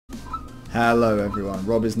Hello everyone,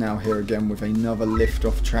 Robisnow here again with another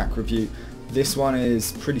Liftoff track review. This one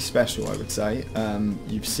is pretty special, I would say.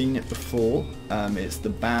 You've seen it before. It's the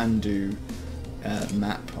Bando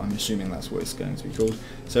map. I'm assuming that's what it's going to be called.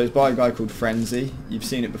 So it's by a guy called Frenzy. You've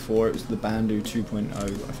seen it before. It was the Bando 2.0.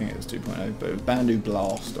 I think it was 2.0, but Bando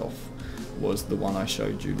Blastoff was the one I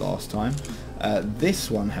showed you last time. This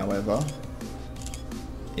one, however,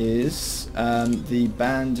 is the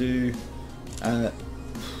Bando.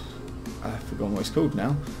 I've forgotten what it's called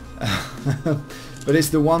now. But it's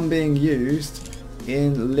the one being used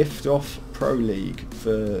in Liftoff Pro League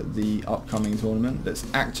for the upcoming tournament that's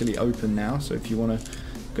actually open now. So if you want to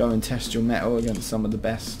go and test your mettle against some of the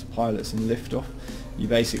best pilots in Liftoff, you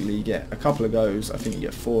basically get a couple of goes. I think you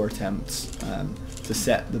get 4 attempts to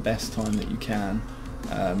set the best time that you can,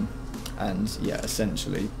 and yeah,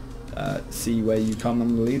 essentially see where you come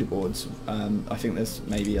on the leaderboards. I think there's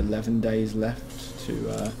maybe 11 days left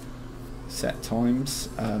to set times,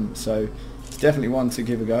 so it's definitely one to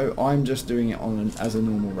give a go. I'm just doing it on as a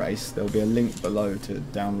normal race. There'll be a link below to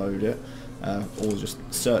download it, or just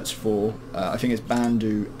search for I think it's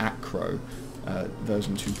Bando Acro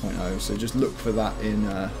version 2.0, so just look for that in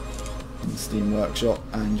the Steam Workshop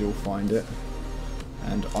and you'll find it.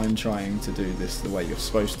 And I'm trying to do this the way you're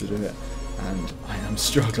supposed to do it, and I am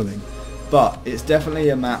struggling, but it's definitely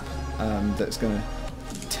a map that's going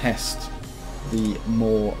to test the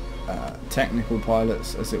more technical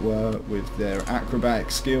pilots, as it were, with their acrobatic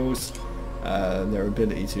skills, their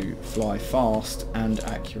ability to fly fast and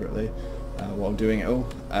accurately while doing it all.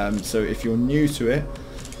 So if you're new to it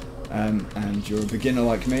and you're a beginner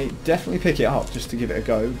like me, definitely pick it up just to give it a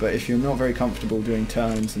go. But if you're not very comfortable doing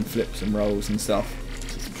turns and flips and rolls and stuff,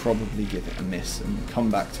 probably give it a miss and come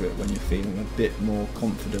back to it when you're feeling a bit more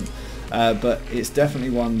confident. But it's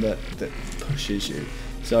definitely one that pushes you.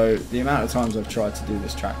 So the amount of times I've tried to do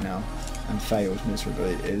this track now and failed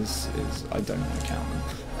miserably is I don't want to count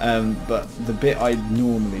them. But the bit I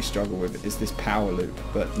normally struggle with is this power loop.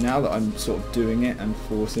 But now that I'm sort of doing it and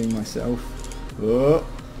forcing myself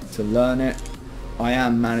to learn it, I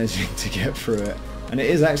am managing to get through it, and it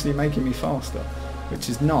is actually making me faster, which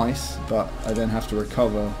is nice. But I then have to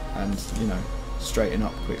recover and, you know, straighten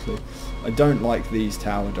up quickly. I don't like these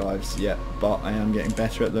tower dives yet, but I am getting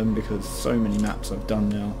better at them because so many maps I've done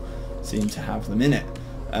now seem to have them in it.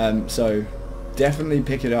 So definitely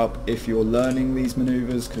pick it up if you're learning these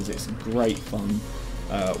maneuvers, because it's great fun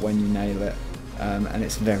when you nail it, and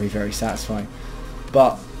it's very, very satisfying.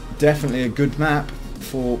 But definitely a good map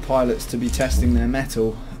for pilots to be testing their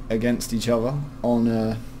mettle against each other on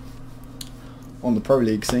the Pro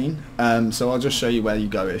League scene. So I'll just show you where you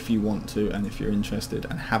go if you want to, and if you're interested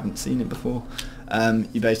and haven't seen it before.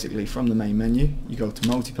 You basically, from the main menu, you go to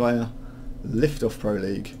multiplayer, Liftoff Pro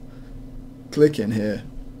League, click in here.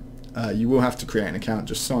 You will have to create an account,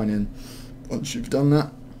 just sign in once you've done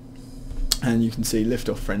that, and you can see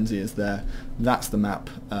Liftoff Frenzy is there. That's the map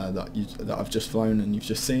that I've just flown and you've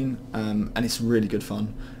just seen, and it's really good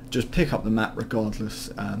fun. Just pick up the map regardless,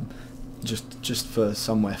 just for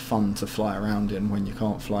somewhere fun to fly around in when you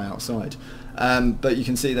can't fly outside. But you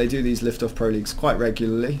can see they do these Liftoff Pro Leagues quite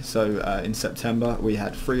regularly. So in September we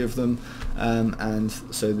had 3 of them, and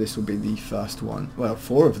so this will be the first one. Well,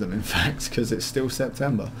 4 of them in fact, because it's still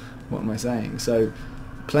September. What am I saying? So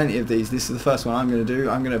plenty of these. This is the first one I'm going to do.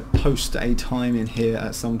 I'm going to post a time in here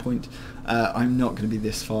at some point. I'm not going to be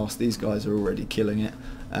this fast. These guys are already killing it.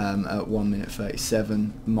 At 1 minute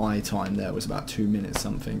 37, my time there was about 2 minutes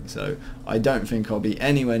something, so I don't think I'll be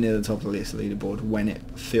anywhere near the top of this leaderboard when it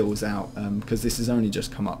fills out, because this has only just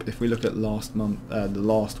come up. If we look at last month, the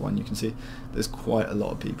last one, you can see there's quite a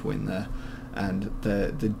lot of people in there, and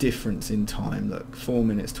the difference in time, look, 4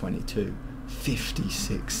 minutes 22,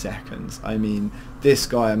 56 seconds. I mean, this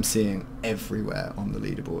guy I'm seeing everywhere on the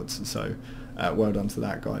leaderboards, so well done to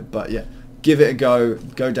that guy. But yeah, give it a go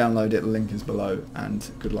download it, the link is below, and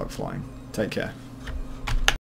good luck flying. Take care.